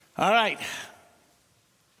All right.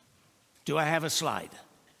 Do I have a slide?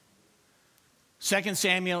 2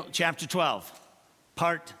 Samuel chapter 12,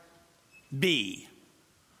 part B.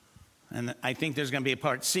 And I think there's going to be a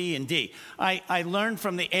part C and D. I learned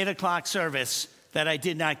from the 8 o'clock service that I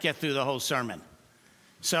did not get through the whole sermon.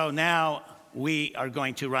 So now we are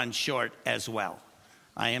going to run short as well.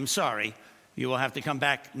 I am sorry. You will have to come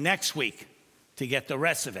back next week to get the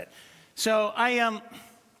rest of it. So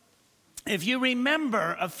if you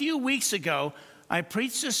remember, a few weeks ago, I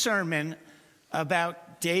preached a sermon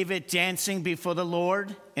about David dancing before the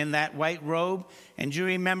Lord in that white robe. And do you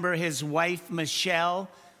remember his wife, Michelle,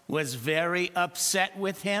 was very upset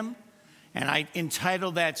with him? And I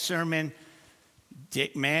entitled that sermon,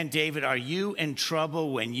 Man, David, are you in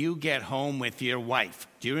trouble when you get home with your wife?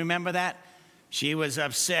 Do you remember that? She was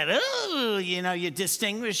upset. Oh, you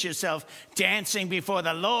distinguish yourself dancing before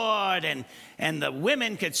the Lord, and the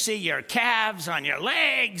women could see your calves on your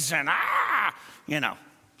legs, and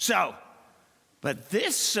So, but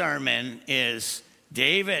this sermon is,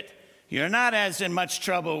 David, you're not as in much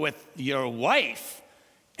trouble with your wife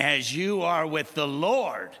as you are with the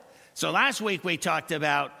Lord. So last week we talked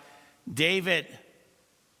about David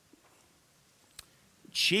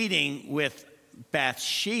cheating with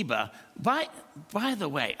Bathsheba. By the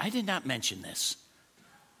way, I did not mention this,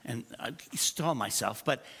 and I stall myself,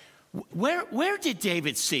 but where did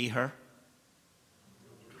David see her?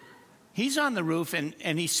 He's on the roof,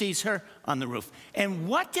 and he sees her on the roof. And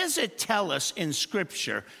what does it tell us in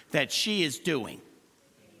Scripture that she is doing?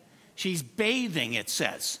 She's bathing, it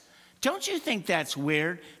says. Don't you think that's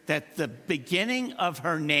weird that the beginning of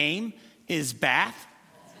her name is Bath?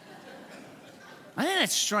 I think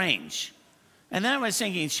that's strange. And then I was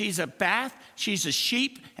thinking, she's a bath, she's a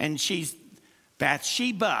sheep, and she's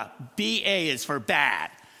Bathsheba. B-A is for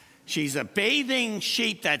bad. She's a bathing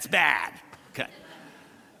sheep that's bad. Okay.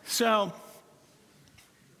 So,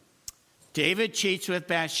 David cheats with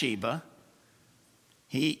Bathsheba.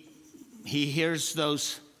 He hears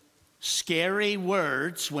those scary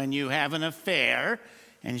words when you have an affair,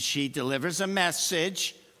 and she delivers a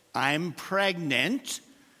message, I'm pregnant.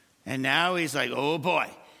 And now he's like, oh boy.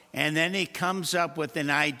 And then he comes up with an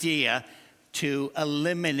idea to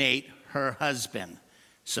eliminate her husband.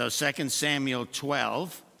 So 2 Samuel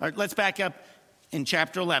 12. Let's back up in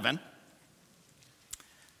chapter 11.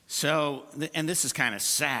 So, and this is kind of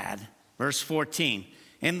sad. Verse 14.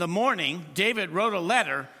 In the morning, David wrote a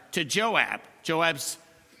letter to Joab. Joab's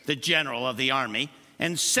the general of the army.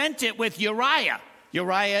 And sent it with Uriah.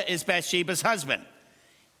 Uriah is Bathsheba's husband.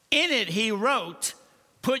 In it he wrote,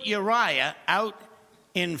 put Uriah out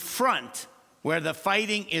in front where the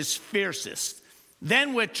fighting is fiercest.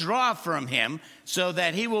 Then withdraw from him so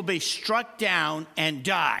that he will be struck down and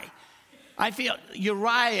die. I feel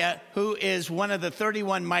Uriah, who is one of the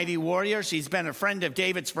 31 mighty warriors, he's been a friend of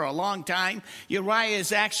David's for a long time. Uriah is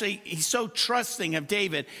he's so trusting of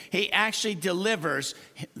David, he actually delivers,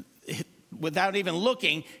 without even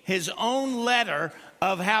looking, his own letter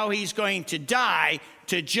of how he's going to die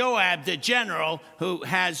to Joab, the general, who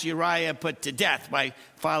has Uriah put to death by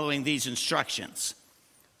following these instructions.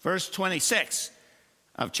 Verse 26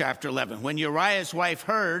 of chapter 11. When Uriah's wife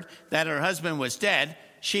heard that her husband was dead,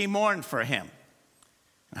 she mourned for him.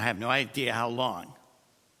 I have no idea how long.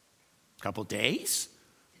 A couple days?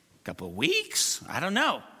 A couple weeks? I don't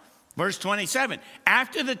know. Verse 27.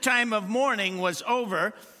 After the time of mourning was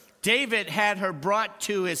over, David had her brought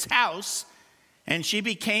to his house, and she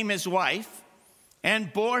became his wife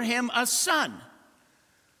and bore him a son.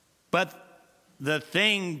 But the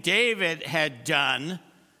thing David had done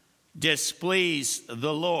displeased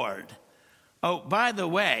the Lord. Oh, by the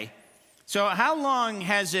way, so how long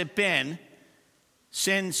has it been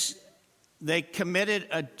since they committed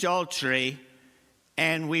adultery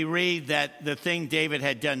and we read that the thing David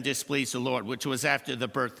had done displeased the Lord, which was after the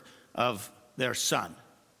birth of their son?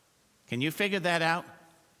 Can you figure that out?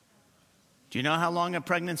 Do you know how long a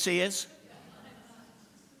pregnancy is?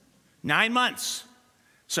 9 months.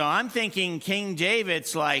 So I'm thinking King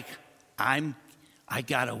David's like, I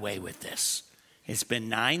got away with this. It's been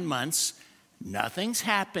 9 months. Nothing's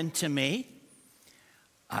happened to me.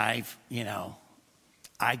 I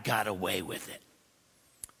got away with it.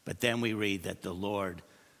 But then we read that the Lord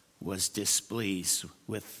was displeased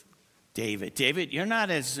with David. David, you're not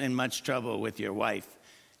as in much trouble with your wife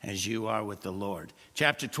as you are with the Lord.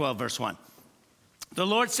 Chapter 12, verse 1. The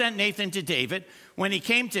Lord sent Nathan to David. When he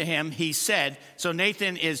came to him, he said, so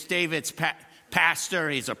Nathan is David's pastor,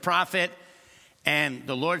 he's a prophet, and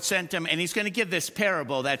the Lord sent him, and he's going to give this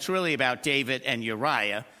parable that's really about David and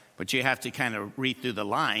Uriah, but you have to kind of read through the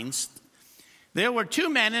lines. There were two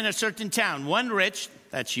men in a certain town, one rich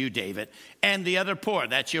that's you, David, and the other poor,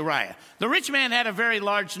 that's Uriah. The rich man had a very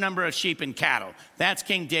large number of sheep and cattle. That's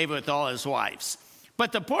King David with all his wives.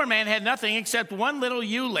 But the poor man had nothing except one little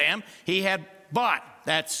ewe lamb he had bought.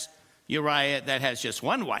 That's Uriah that has just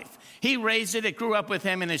one wife. He raised it. It grew up with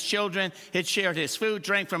him and his children. It shared his food,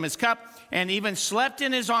 drank from his cup, and even slept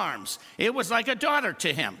in his arms. It was like a daughter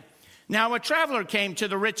to him. Now a traveler came to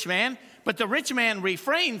the rich man, but the rich man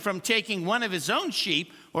refrained from taking one of his own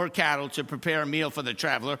sheep or cattle to prepare a meal for the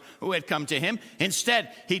traveler who had come to him.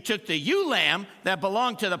 Instead, he took the ewe lamb that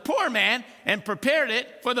belonged to the poor man and prepared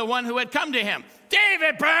it for the one who had come to him.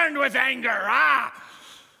 David burned with anger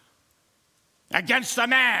against the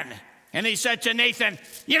man. And he said to Nathan,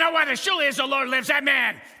 you know what? As surely as the Lord lives, that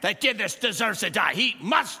man that did this deserves to die. He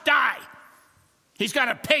must die. He's got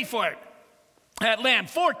to pay for it. That lamb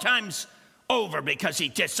 4 times over because he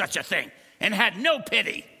did such a thing and had no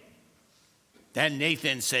pity. Then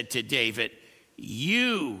Nathan said to David,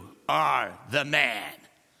 you are the man.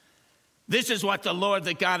 This is what the Lord,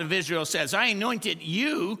 the God of Israel, says. I anointed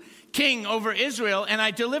you king over Israel, and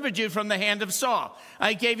I delivered you from the hand of Saul.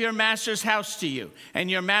 I gave your master's house to you, and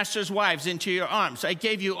your master's wives into your arms. I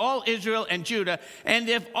gave you all Israel and Judah, and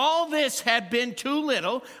if all this had been too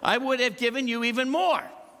little, I would have given you even more.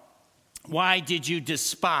 Why did you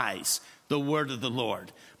despise the word of the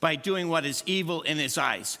Lord by doing what is evil in his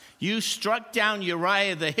eyes? You struck down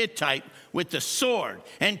Uriah the Hittite with the sword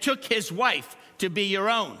and took his wife to be your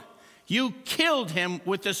own. You killed him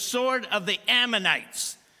with the sword of the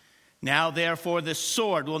Ammonites. Now, therefore, the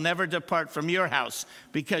sword will never depart from your house,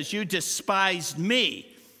 because you despised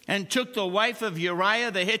me and took the wife of Uriah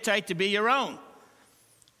the Hittite to be your own.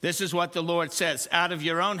 This is what the Lord says. Out of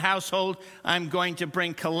your own household, I'm going to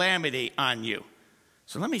bring calamity on you.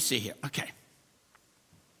 So let me see here. Okay.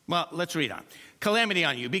 Well, let's read on. Calamity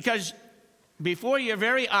on you, because before your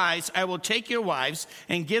very eyes, I will take your wives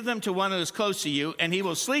and give them to one who is close to you, and he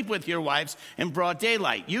will sleep with your wives in broad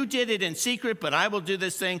daylight. You did it in secret, but I will do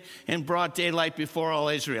this thing in broad daylight before all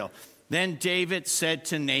Israel. Then David said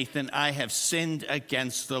to Nathan, I have sinned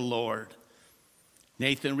against the Lord.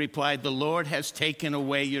 Nathan replied, the Lord has taken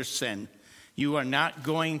away your sin. You are not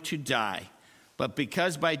going to die. But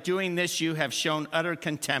because by doing this you have shown utter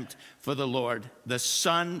contempt for the Lord, the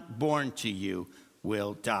son born to you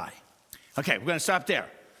will die. Okay, we're going to stop there.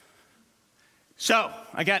 So,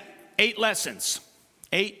 I got 8 lessons,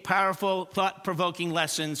 8 powerful, thought-provoking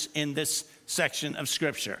lessons in this section of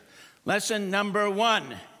Scripture. Lesson number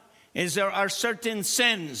 1 is there are certain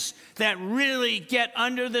sins that really get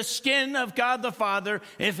under the skin of God the Father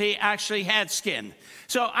if he actually had skin.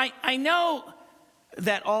 So, I know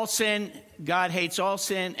that all sin, God hates all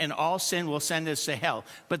sin, and all sin will send us to hell.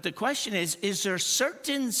 But the question is there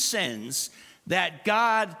certain sins that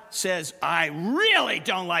God says, I really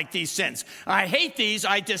don't like these sins. I hate these.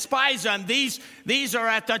 I despise them. These are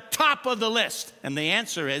at the top of the list. And the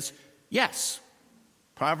answer is yes.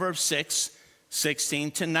 Proverbs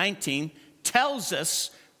 6:16-19 tells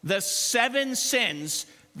us the 7 sins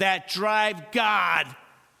that drive God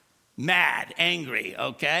mad, angry,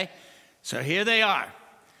 okay? So here they are.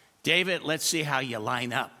 David, let's see how you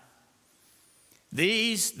line up.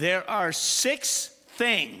 There are 6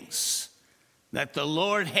 things that the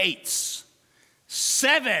Lord hates,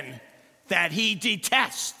 7 that he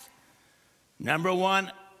detests. Number 1,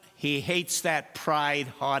 he hates that pride,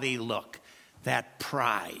 haughty look, that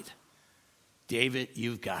pride. David,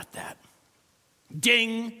 you've got that.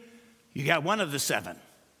 Ding, you got one of the 7.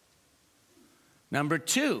 Number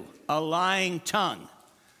 2, a lying tongue.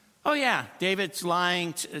 Oh yeah, David's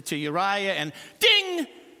lying to Uriah, and ding,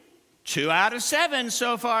 2 out of 7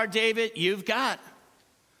 so far, David, you've got.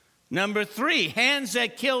 Number 3, hands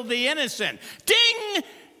that kill the innocent. Ding!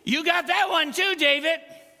 You got that one too, David.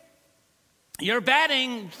 You're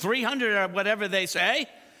batting 300 or whatever they say.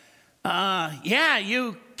 Yeah,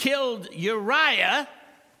 you killed Uriah,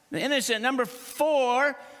 the innocent. Number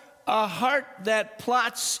 4, a heart that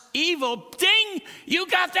plots evil. Ding! You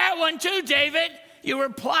got that one too, David. You were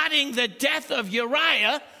plotting the death of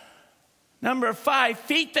Uriah. Number 5,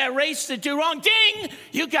 feet that race to do wrong. Ding!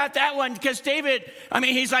 You got that one because David,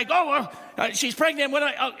 he's like, she's pregnant.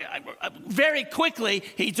 Very quickly,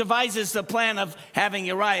 he devises the plan of having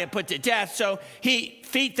Uriah put to death. So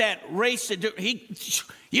feet that race to do,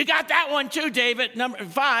 you got that one too, David. Number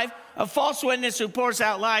 5, a false witness who pours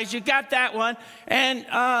out lies. You got that one. And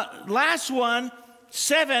last one,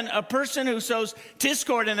 7, a person who sows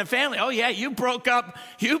discord in a family. Oh yeah, you broke up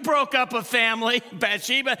a family,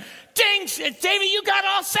 Bathsheba. Ding, David, you got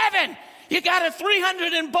all 7. You got a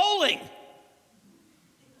 300 in bowling.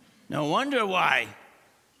 No wonder why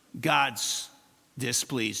God's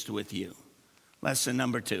displeased with you. Lesson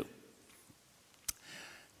number 2.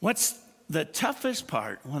 What's the toughest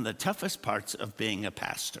part, one of the toughest parts of being a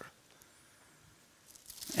pastor?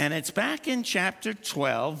 And it's back in chapter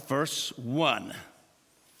 12, verse 1.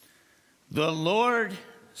 The Lord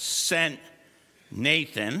sent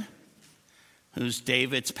Nathan, who's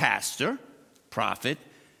David's pastor, prophet,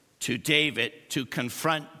 to David to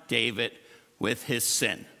confront David with his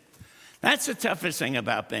sin. That's the toughest thing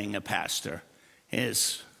about being a pastor,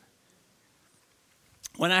 is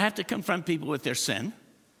when I have to confront people with their sin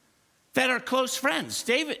that are close friends.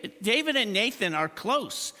 David and Nathan are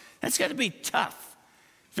close. That's got to be tough,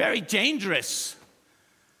 very dangerous.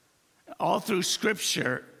 All through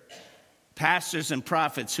Scripture, pastors and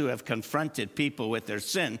prophets who have confronted people with their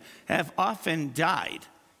sin have often died.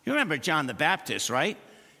 You remember John the Baptist, right?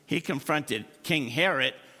 He confronted King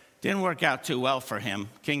Herod. Didn't work out too well for him.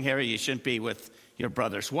 King Herod, you shouldn't be with your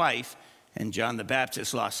brother's wife. And John the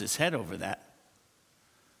Baptist lost his head over that.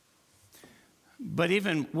 But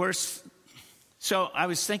even worse, so I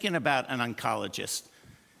was thinking about an oncologist.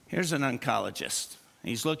 Here's an oncologist.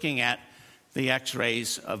 He's looking at the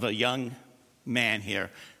x-rays of a young man here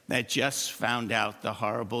that just found out the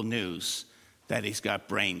horrible news that he's got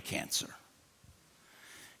brain cancer.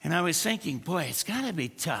 And I was thinking, boy, it's got to be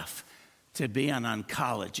tough to be an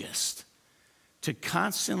oncologist, to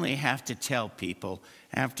constantly have to tell people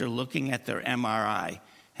after looking at their MRI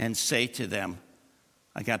and say to them,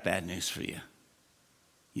 I got bad news for you.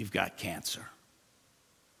 You've got cancer.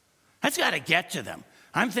 That's got to get to them.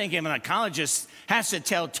 I'm thinking an oncologist has to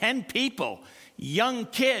tell 10 people, young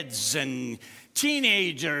kids and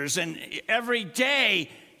teenagers, and every day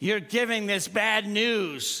you're giving this bad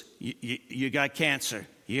news. You got cancer.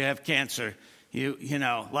 You have cancer. You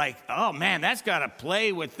know, like, oh man, that's got to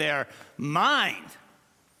play with their mind.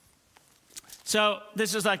 So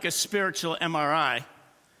this is like a spiritual MRI.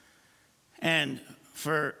 And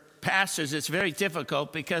for pastors, it's very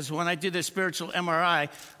difficult because when I do the spiritual MRI,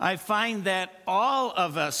 I find that all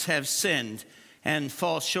of us have sinned and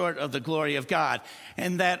fall short of the glory of God,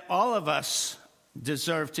 and that all of us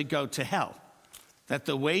deserve to go to hell, that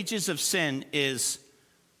the wages of sin is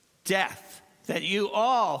death, that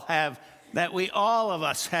we all of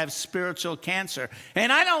us have spiritual cancer.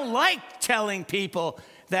 And I don't like telling people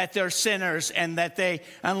that they're sinners and that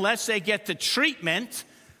unless they get the treatment,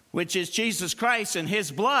 which is Jesus Christ and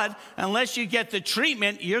his blood, unless you get the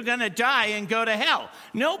treatment, you're going to die and go to hell.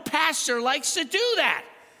 No pastor likes to do that.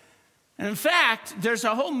 And in fact, there's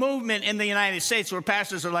a whole movement in the United States where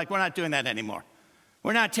pastors are like, we're not doing that anymore.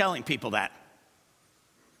 We're not telling people that.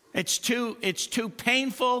 It's too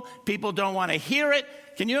painful. People don't want to hear it.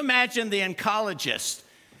 Can you imagine the oncologist?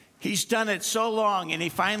 He's done it so long, and he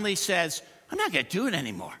finally says, I'm not going to do it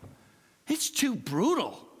anymore. It's too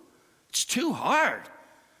brutal. It's too hard.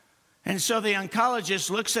 And so the oncologist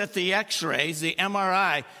looks at the x-rays, the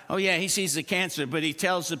MRI. Oh, yeah, he sees the cancer, but he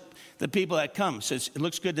tells the people that come, says, it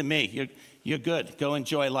looks good to me. You're good. Go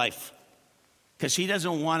enjoy life. Because he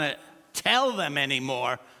doesn't want to tell them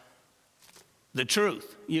anymore the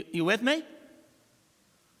truth. You with me?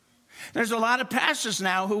 There's a lot of pastors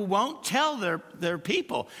now who won't tell their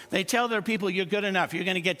people. They tell their people, you're good enough. You're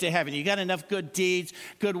going to get to heaven. You got enough good deeds.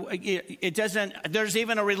 There's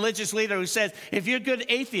even a religious leader who says, if you're good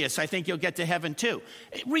atheists, I think you'll get to heaven too.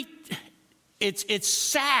 It's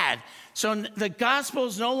sad. So the gospel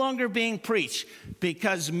is no longer being preached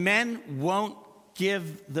because men won't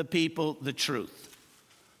give the people the truth.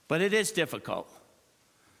 But it is difficult.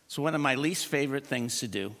 It's one of my least favorite things to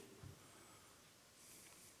do.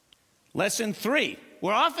 Lesson 3,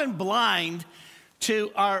 we're often blind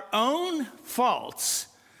to our own faults,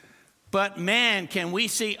 but man, can we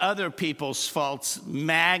see other people's faults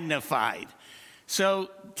magnified.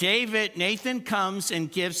 So Nathan comes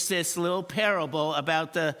and gives this little parable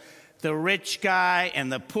about the rich guy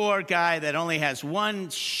and the poor guy that only has one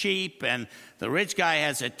sheep, and the rich guy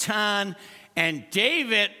has a ton. And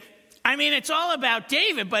David, it's all about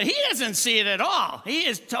David, but he doesn't see it at all. He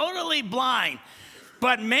is totally blind.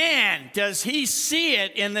 But man, does he see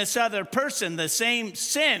it in this other person, the same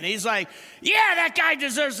sin. He's like, yeah, that guy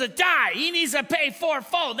deserves to die. He needs to pay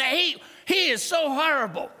fourfold. He is so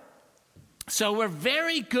horrible. So we're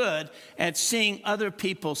very good at seeing other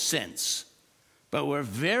people's sins, but we're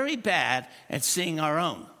very bad at seeing our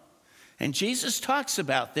own. And Jesus talks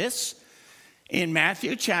about this in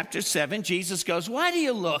Matthew chapter 7. Jesus goes, why do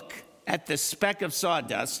you look at the speck of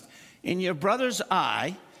sawdust in your brother's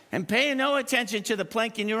eye and pay no attention to the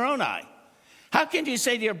plank in your own eye? How can you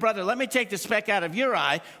say to your brother, let me take the speck out of your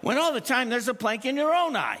eye, when all the time there's a plank in your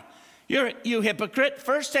own eye? You hypocrite,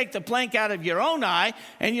 first take the plank out of your own eye,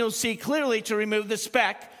 and you'll see clearly to remove the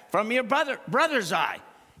speck from your brother's eye.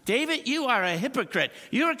 David, you are a hypocrite.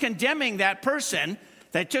 You are condemning that person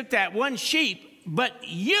that took that one sheep, but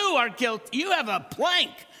you are guilty. You have a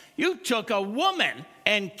plank. You took a woman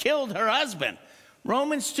and killed her husband.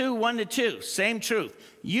 Romans 2, 1-2, same truth.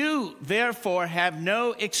 You, therefore, have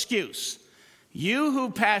no excuse, you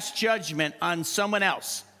who pass judgment on someone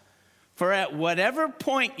else. For at whatever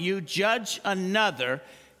point you judge another,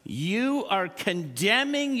 you are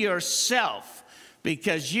condemning yourself,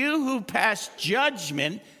 because you who pass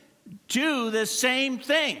judgment do the same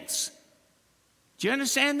things. Do you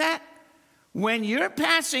understand that? When you're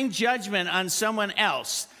passing judgment on someone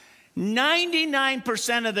else,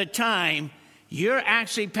 99% of the time, you're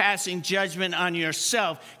actually passing judgment on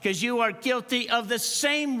yourself because you are guilty of the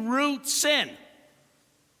same root sin.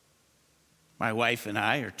 My wife and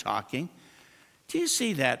I are talking. Do you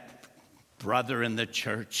see that brother in the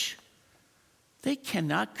church? They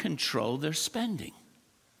cannot control their spending.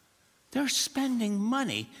 They're spending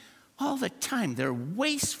money all the time. They're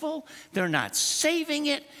wasteful. They're not saving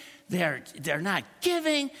it. They're not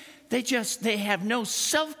giving. They have no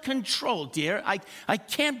self-control, dear. I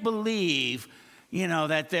can't believe,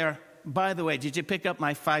 that they're... By the way, did you pick up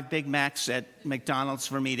my 5 Big Macs at McDonald's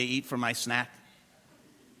for me to eat for my snack?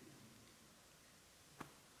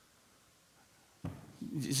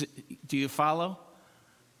 Do you follow?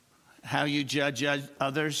 How you judge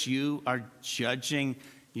others, you are judging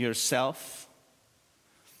yourself.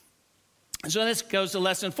 So this goes to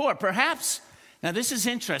lesson 4. Perhaps, now this is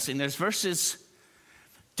interesting. There's verses,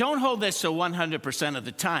 don't hold this to 100% of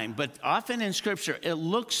the time, but often in Scripture, it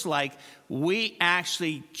looks like we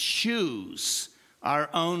actually choose our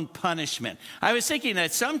own punishment. I was thinking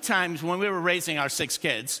that sometimes when we were raising our 6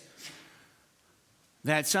 kids,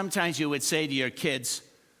 that sometimes you would say to your kids,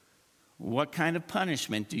 what kind of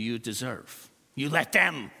punishment do you deserve? You let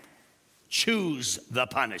them choose the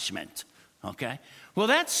punishment, okay?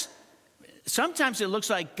 Well, sometimes it looks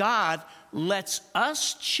like God lets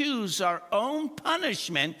us choose our own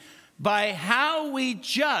punishment by how we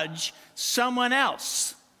judge someone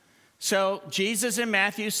else. So Jesus in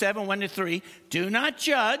Matthew 7, 1-3, do not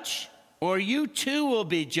judge, or you too will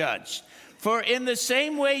be judged. For in the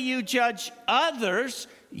same way you judge others,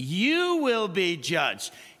 you will be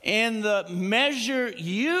judged. In the measure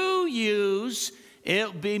you use,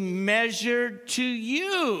 it'll be measured to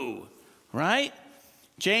you, right?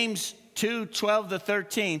 James 2,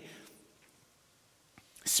 12-13.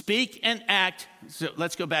 Speak and act. So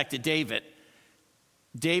let's go back to David.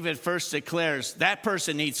 David first declares that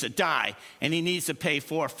person needs to die, and he needs to pay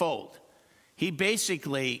 4-fold. He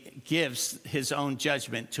basically gives his own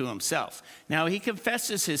judgment to himself. Now, he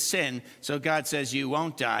confesses his sin, so God says you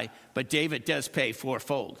won't die, but David does pay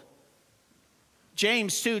 4-fold.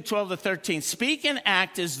 James 2, 12-13, speak and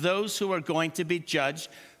act as those who are going to be judged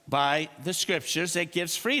by the Scriptures. That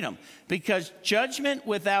gives freedom, because judgment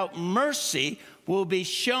without mercy will be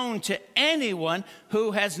shown to anyone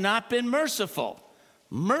who has not been merciful.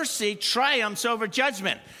 Mercy triumphs over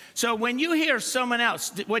judgment. So when you hear someone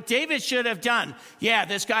else, what David should have done,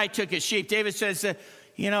 this guy took his sheep. David says,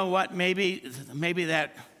 you know what, maybe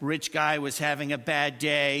that rich guy was having a bad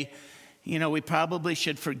day. We probably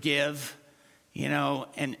should forgive,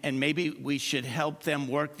 and maybe we should help them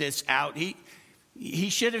work this out. He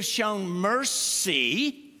should have shown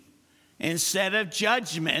mercy instead of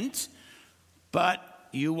judgment, but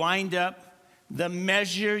you wind up, the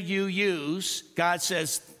measure you use, God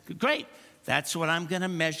says, great, that's what I'm going to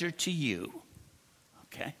measure to you.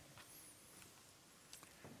 Okay?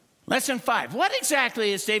 Lesson 5. What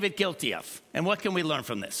exactly is David guilty of? And what can we learn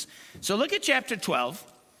from this? So look at chapter 12.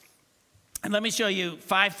 And let me show you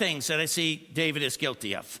 5 things that I see David is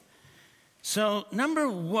guilty of. So number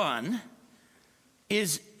 1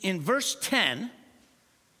 is in verse 10.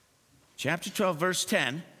 Chapter 12, verse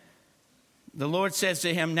 10. The Lord says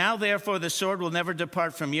to him, now therefore the sword will never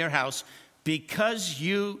depart from your house, because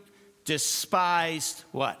you despised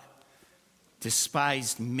what?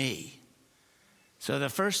 Despised me. So the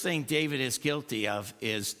first thing David is guilty of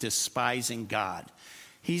is despising God.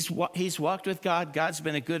 He's walked with God. God's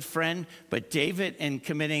been a good friend. But David, in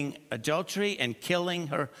committing adultery and killing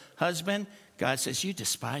her husband, God says, you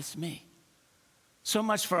despised me. So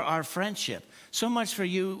much for our friendship. So much for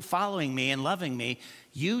you following me and loving me.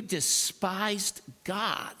 You despised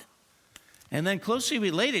God. And then closely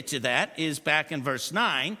related to that is back in verse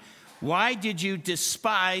 9. Why did you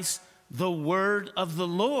despise the word of the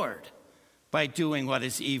Lord by doing what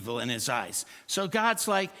is evil in his eyes? So God's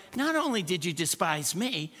like, not only did you despise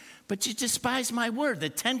me, but you despise my word, the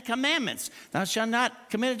 10 commandments. Thou shalt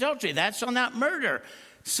not commit adultery. Thou shalt not murder.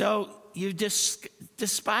 So you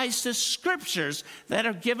despise the scriptures that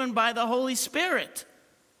are given by the Holy Spirit.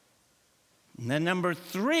 And then number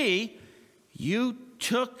 3, you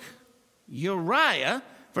took Uriah,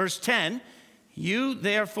 verse 10, now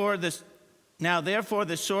therefore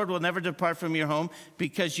the sword will never depart from your home,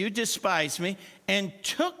 because you despised me, and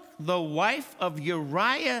took the wife of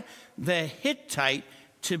Uriah the Hittite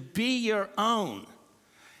to be your own.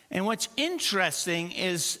 And what's interesting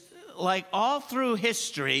is, like all through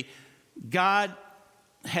history, God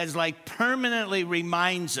has permanently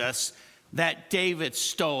reminds us that David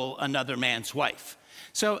stole another man's wife.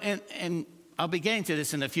 So, and I'll be getting to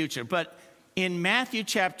this in the future, but in Matthew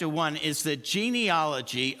chapter 1 is the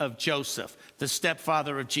genealogy of Joseph, the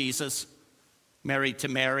stepfather of Jesus, married to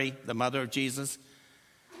Mary, the mother of Jesus.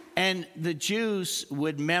 And the Jews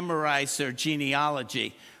would memorize their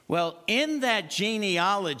genealogy. Well, in that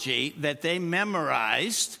genealogy that they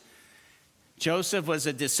memorized, Joseph was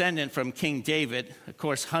a descendant from King David, of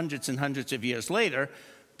course, hundreds and hundreds of years later,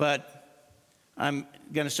 but I'm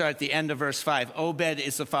going to start at the end of verse 5. Obed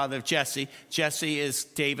is the father of Jesse. Jesse is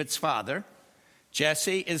David's father.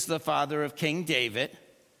 Jesse is the father of King David.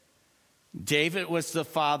 David was the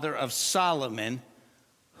father of Solomon,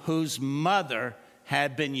 whose mother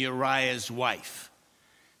had been Uriah's wife.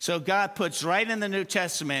 So God puts right in the New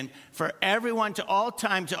Testament for everyone to all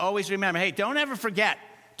time to always remember, hey, don't ever forget,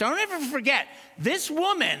 this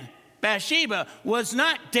woman, Bathsheba, was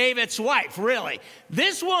not David's wife, really.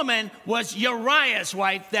 This woman was Uriah's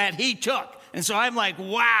wife that he took. And so I'm like,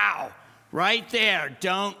 wow, right there.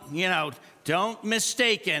 Don't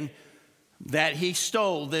mistaken that he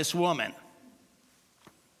stole this woman.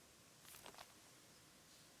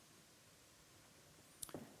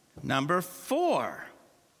 Number 4,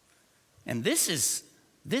 and this is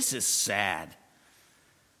sad.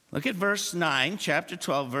 Look at verse 9, chapter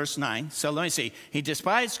 12, verse 9. So let me see. He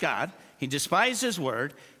despised God. He despised his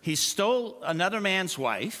word. He stole another man's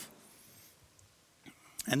wife.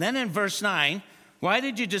 And then in verse 9, why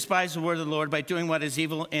did you despise the word of the Lord by doing what is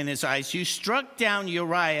evil in his eyes? You struck down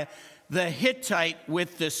Uriah the Hittite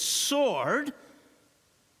with the sword.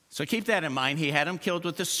 So keep that in mind. He had him killed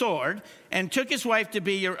with the sword and took his wife to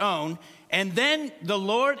be your own. And then the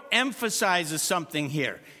Lord emphasizes something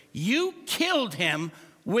here. You killed him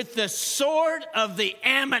with the sword of the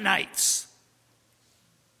Ammonites.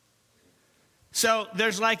 So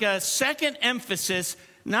there's like a second emphasis.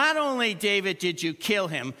 Not only, David, did you kill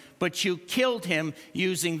him, but you killed him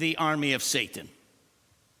using the army of Satan.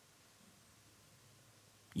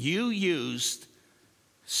 You used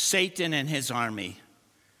Satan and his army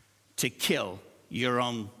to kill your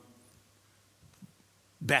own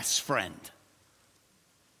best friend.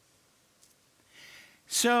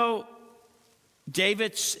 So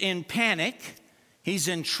David's in panic. He's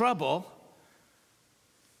in trouble.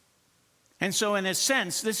 And so in a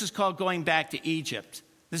sense, this is called going back to Egypt.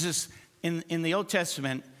 This is, in the Old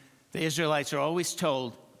Testament, the Israelites are always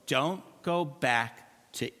told, don't go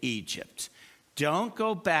back to Egypt. Don't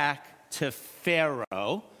go back to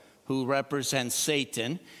Pharaoh, who represents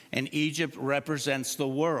Satan, and Egypt represents the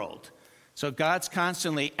world. So God's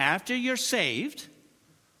constantly, after you're saved,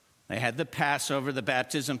 they had the Passover, the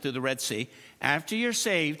baptism through the Red Sea. After you're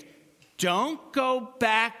saved, don't go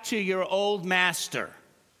back to your old master,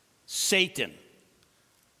 Satan.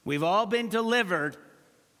 We've all been delivered.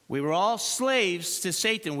 We were all slaves to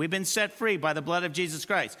Satan. We've been set free by the blood of Jesus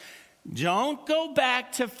Christ. Don't go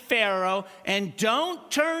back to Pharaoh, and don't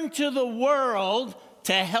turn to the world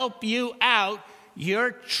to help you out.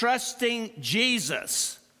 You're trusting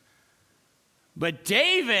Jesus. But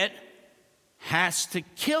David has to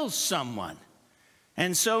kill someone.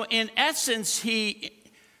 And so in essence, he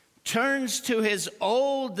turns to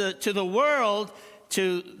to the world,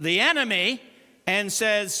 to the enemy, and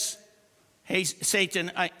says, hey,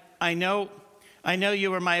 Satan, I know you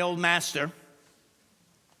were my old master.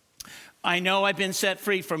 I know I've been set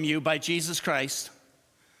free from you by Jesus Christ,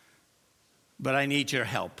 but I need your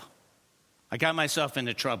help. I got myself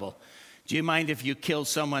into trouble. Do you mind if you kill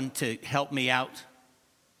someone to help me out?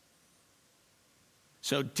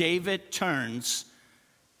 So David turns,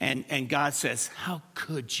 and God says, how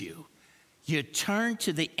could you? You turn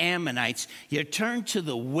to the Ammonites, you turn to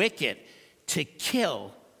the wicked to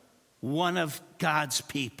kill one of God's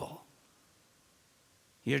people.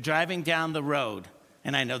 You're driving down the road,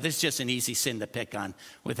 and I know this is just an easy sin to pick on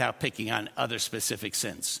without picking on other specific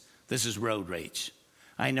sins. This is road rage.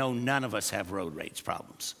 I know none of us have road rage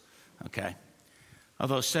problems, okay?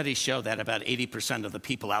 Although studies show that about 80% of the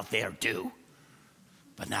people out there do,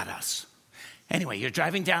 but not us. Anyway, you're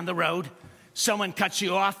driving down the road, someone cuts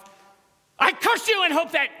you off. I curse you and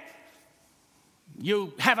hope that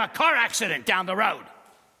you have a car accident down the road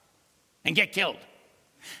and get killed.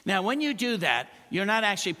 Now, when you do that, you're not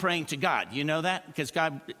actually praying to God. You know that? Because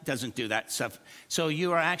God doesn't do that stuff. So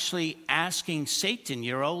you are actually asking Satan,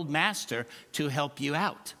 your old master, to help you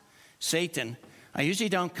out. Satan, I usually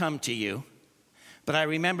don't come to you, but I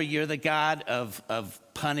remember you're the God of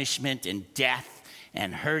punishment and death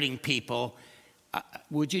and hurting people.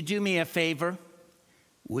 Would you do me a favor?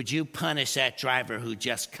 Would you punish that driver who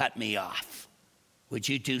just cut me off? Would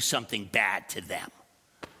you do something bad to them?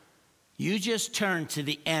 You just turn to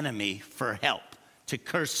the enemy for help, to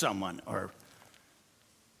curse someone. Or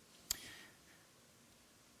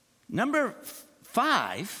number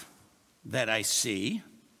 5 that I see,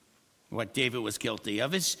 what David was guilty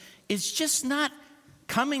of, is just not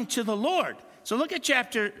coming to the Lord. So look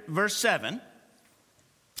at verse 7.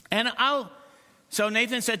 So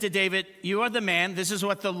Nathan said to David, you are the man. This is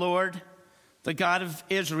what the Lord, the God of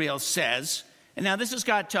Israel, says. And now this is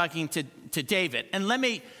God talking to David. And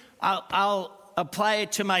I'll apply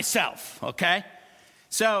it to myself, okay?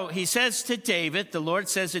 So he says to David, the Lord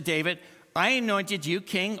says to David, I anointed you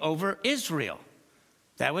king over Israel.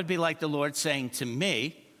 That would be like the Lord saying to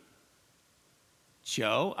me,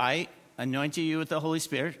 Joe, I anointed you with the Holy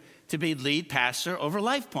Spirit to be lead pastor over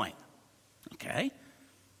Life Point, okay?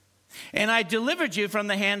 And I delivered you from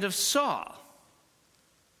the hand of Saul.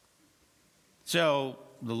 So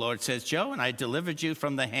the Lord says, Joe, and I delivered you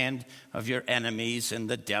from the hand of your enemies and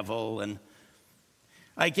the devil. And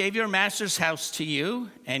I gave your master's house to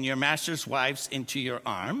you and your master's wives into your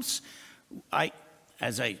arms.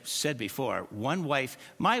 As I said before,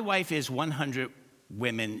 my wife is 100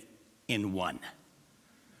 women in one.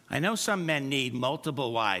 I know some men need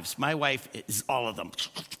multiple wives. My wife is all of them.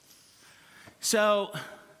 So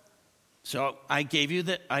I gave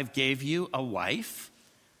you a wife.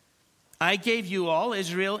 I gave you all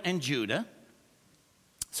Israel and Judah.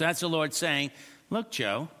 So that's the Lord saying, look,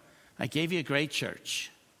 Joe, I gave you a great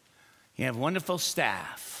church. You have wonderful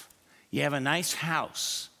staff. You have a nice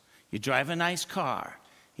house. You drive a nice car.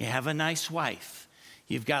 You have a nice wife.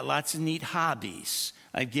 You've got lots of neat hobbies.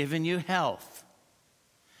 I've given you health.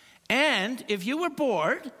 And if you were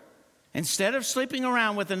bored, instead of sleeping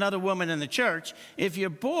around with another woman in the church, if you're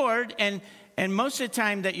bored and most of the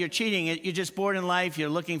time that you're cheating, you're just bored in life, you're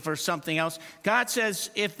looking for something else. God says,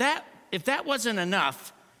 if that wasn't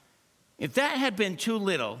enough, if that had been too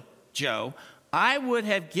little, Joe, I would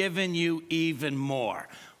have given you even more.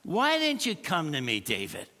 Why didn't you come to me,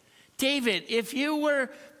 David? David, if you were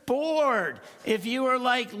bored, if you were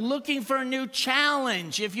like looking for a new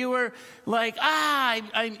challenge, if you were like,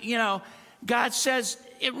 God says,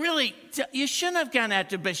 you shouldn't have gone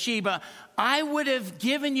after Bathsheba. I would have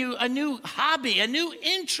given you a new hobby, a new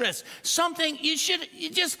interest, something you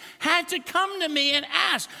just had to come to me and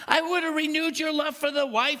ask. I would have renewed your love for the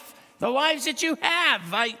wives that you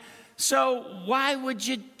have. So why would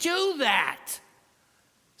you do that?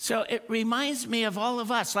 So it reminds me of all of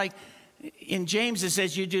us. Like in James, it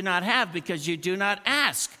says, you do not have because you do not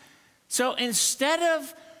ask. So instead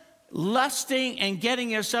of lusting and getting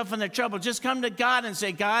yourself into trouble, just come to God and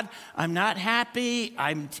say, God, I'm not happy.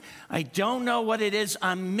 I don't know what it is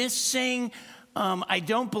I'm missing. I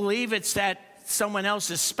don't believe it's that someone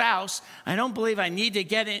else's spouse. I don't believe I need to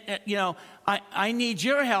get it. I need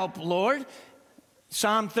your help, Lord.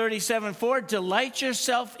 Psalm 37:4, delight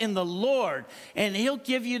yourself in the Lord, and he'll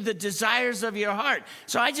give you the desires of your heart.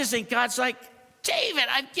 So I just think God's like, David,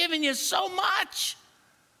 I've given you so much.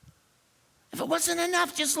 If it wasn't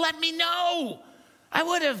enough, just let me know. I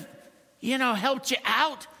would have, helped you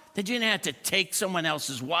out, that you didn't have to take someone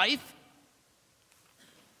else's wife.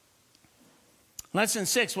 Lesson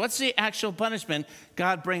 6, what's the actual punishment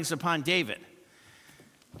God brings upon David?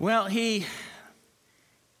 Well, he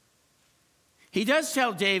does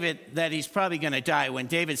tell David that he's probably going to die. When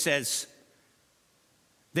David says,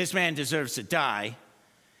 this man deserves to die,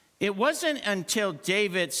 it wasn't until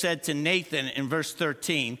David said to Nathan in verse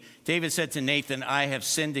 13, David said to Nathan, I have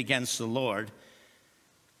sinned against the Lord,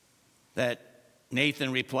 that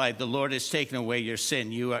Nathan replied, the Lord has taken away your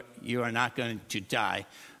sin. You are not going to die.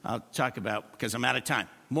 I'll talk about, because I'm out of time,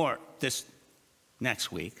 more this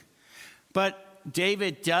next week. But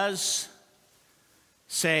David does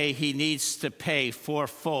say he needs to pay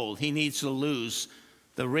fourfold. He needs to lose,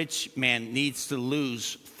 the rich man needs to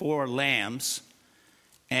lose 4 lambs.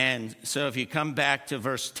 And so if you come back to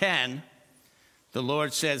verse 10, the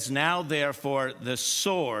Lord says, now therefore the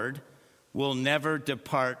sword will never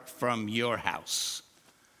depart from your house.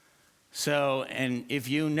 So, and if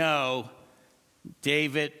you know,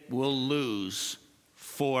 David will lose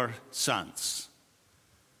 4 sons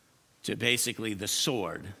to basically the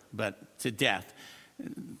sword, but to death.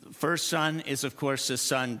 First son is, of course, the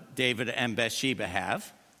son David and Bathsheba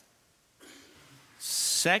have.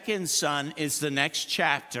 Second son is the next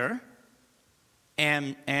chapter.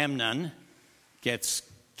 Amnon gets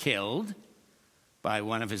killed by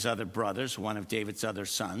one of his other brothers, one of David's other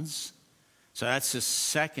sons. So that's the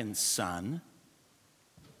second son.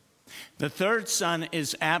 The third son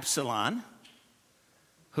is Absalom,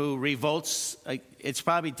 who revolts. It's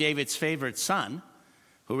probably David's favorite son,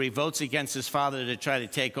 who revolts against his father to try to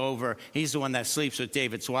take over. He's the one that sleeps with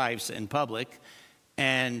David's wives in public.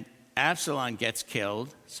 And Absalom gets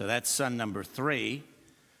killed, so that's son number 3.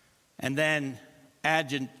 And then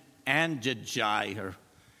Adonijah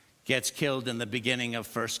gets killed in the beginning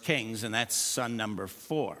of 1 Kings, and that's son number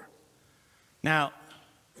 4. Now,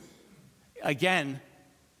 again,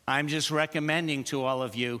 I'm just recommending to all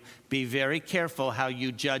of you, be very careful how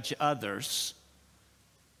you judge others,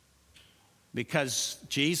 because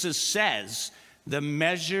Jesus says, the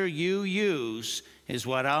measure you use is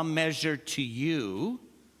what I'll measure to you.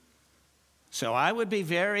 So I would be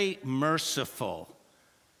very merciful,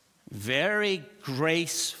 very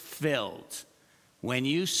grace-filled. When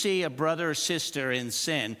you see a brother or sister in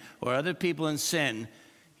sin or other people in sin,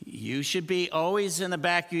 you should be always in the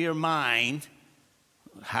back of your mind,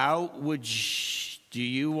 how do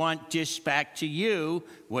you want dished back to you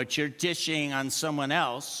what you're dishing on someone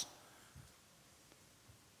else?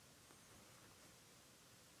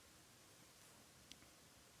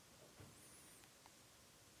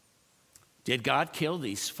 Did God kill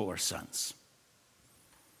these 4 sons?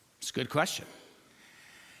 It's a good question.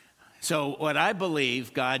 So what I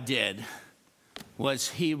believe God did was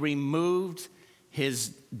he removed his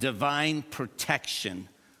divine protection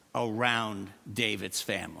around David's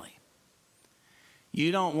family.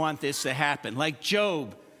 You don't want this to happen. Like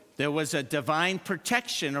Job, there was a divine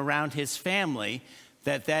protection around his family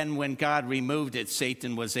that then when God removed it,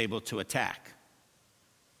 Satan was able to attack.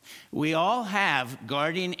 We all have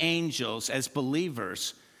guardian angels as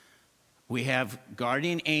believers. We have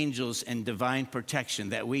guardian angels and divine protection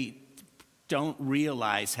that we don't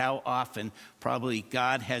realize how often probably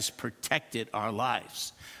God has protected our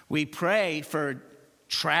lives. We pray for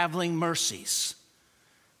traveling mercies.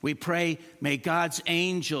 We pray, may God's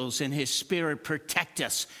angels and his spirit protect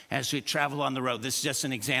us as we travel on the road. This is just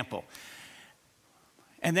an example.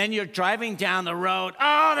 And then you're driving down the road.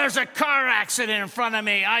 Oh, there's a car accident in front of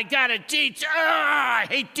me. I got a detour. Oh, I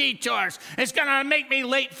hate detours. It's going to make me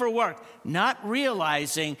late for work. Not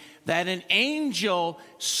realizing that an angel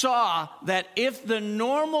saw that if the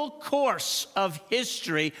normal course of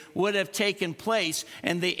history would have taken place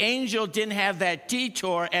and the angel didn't have that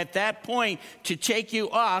detour at that point to take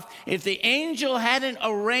you off, if the angel hadn't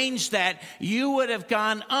arranged that, you would have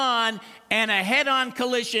gone on and a head-on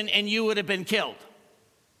collision and you would have been killed.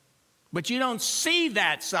 But you don't see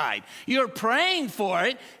that side. You're praying for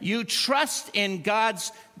it. You trust in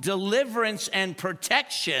God's deliverance and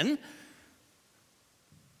protection.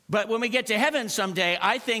 But when we get to heaven someday,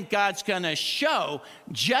 I think God's going to show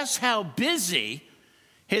just how busy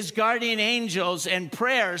his guardian angels and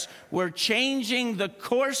prayers were changing the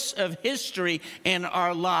course of history in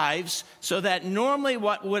our lives so that normally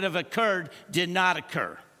what would have occurred did not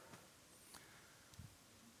occur.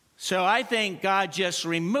 So I think God just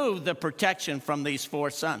removed the protection from these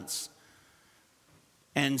 4 sons.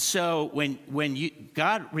 And so when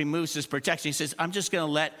God removes his protection, he says, I'm just going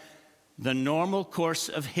to let the normal course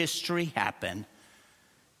of history happen.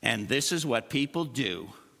 And this is what people do.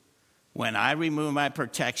 When I remove my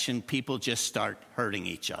protection, people just start hurting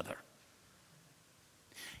each other.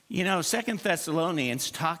 You know, 2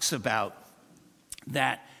 Thessalonians talks about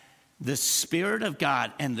that the Spirit of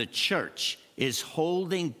God and the church is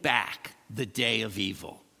holding back the day of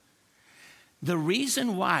evil. The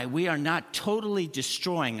reason why we are not totally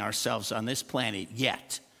destroying ourselves on this planet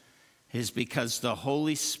yet is because the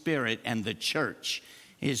Holy Spirit and the church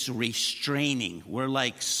is restraining. We're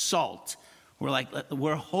like salt.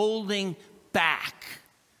 We're holding back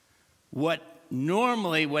what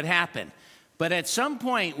normally would happen. But at some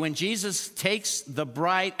point when Jesus takes the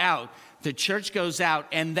bride out, the church goes out,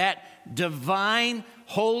 and that divine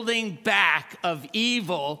holding back of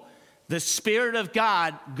evil, the Spirit of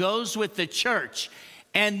God goes with the church.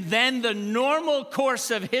 And then the normal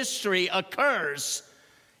course of history occurs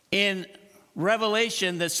in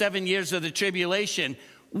Revelation, the 7 years of the tribulation.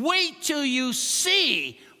 Wait till you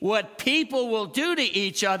see what people will do to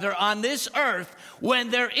each other on this earth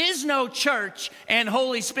when there is no church and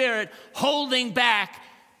Holy Spirit holding back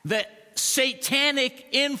the satanic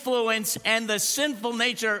influence and the sinful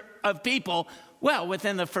nature of people. Well,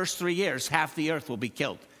 within the first 3 years, half the earth will be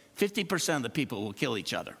killed. 50% of the people will kill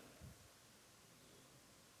each other.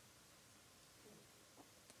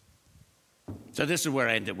 So this is where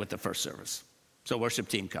I ended with the first service. So worship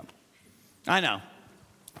team, come. I know.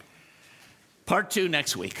 Part 2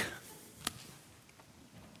 next week.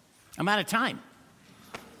 I'm out of time.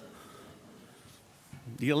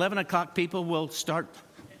 The 11 o'clock people will start.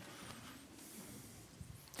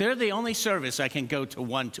 They're the only service I can go to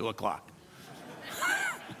 1, 2 o'clock.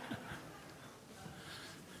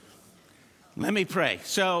 Let me pray.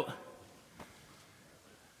 So,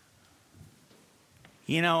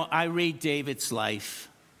 I read David's life,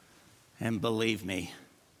 and believe me,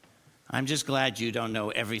 I'm just glad you don't know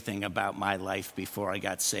everything about my life before I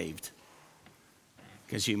got saved.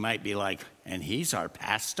 Because you might be like, and he's our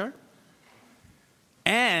pastor?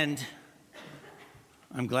 And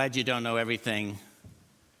I'm glad you don't know everything,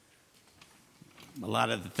 a lot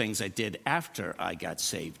of the things I did after I got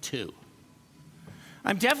saved too.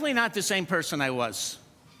 I'm definitely not the same person I was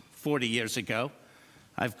 40 years ago.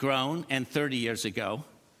 I've grown, and 30 years ago.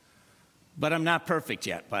 But I'm not perfect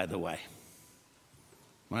yet, by the way.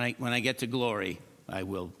 When I get to glory,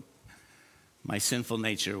 my sinful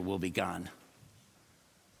nature will be gone.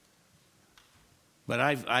 But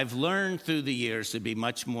I've learned through the years to be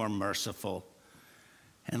much more merciful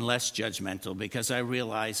and less judgmental, because I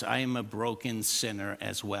realize I am a broken sinner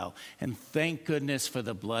as well. And thank goodness for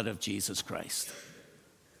the blood of Jesus Christ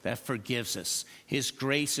that forgives us. His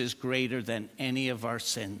grace is greater than any of our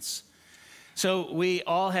sins. So we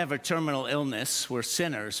all have a terminal illness. We're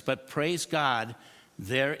sinners, but praise God,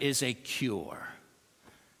 there is a cure.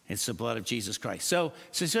 It's the blood of Jesus Christ. So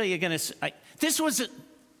Cecilia, this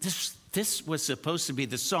was supposed to be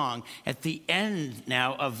the song at the end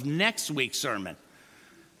now of next week's sermon.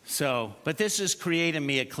 So, but this is creating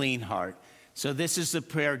me a clean heart. So this is the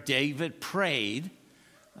prayer David prayed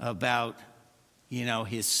about,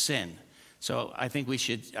 his sin. So I think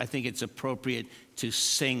it's appropriate to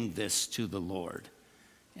sing this to the Lord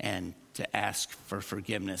and to ask for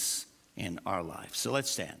forgiveness in our lives. So let's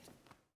stand.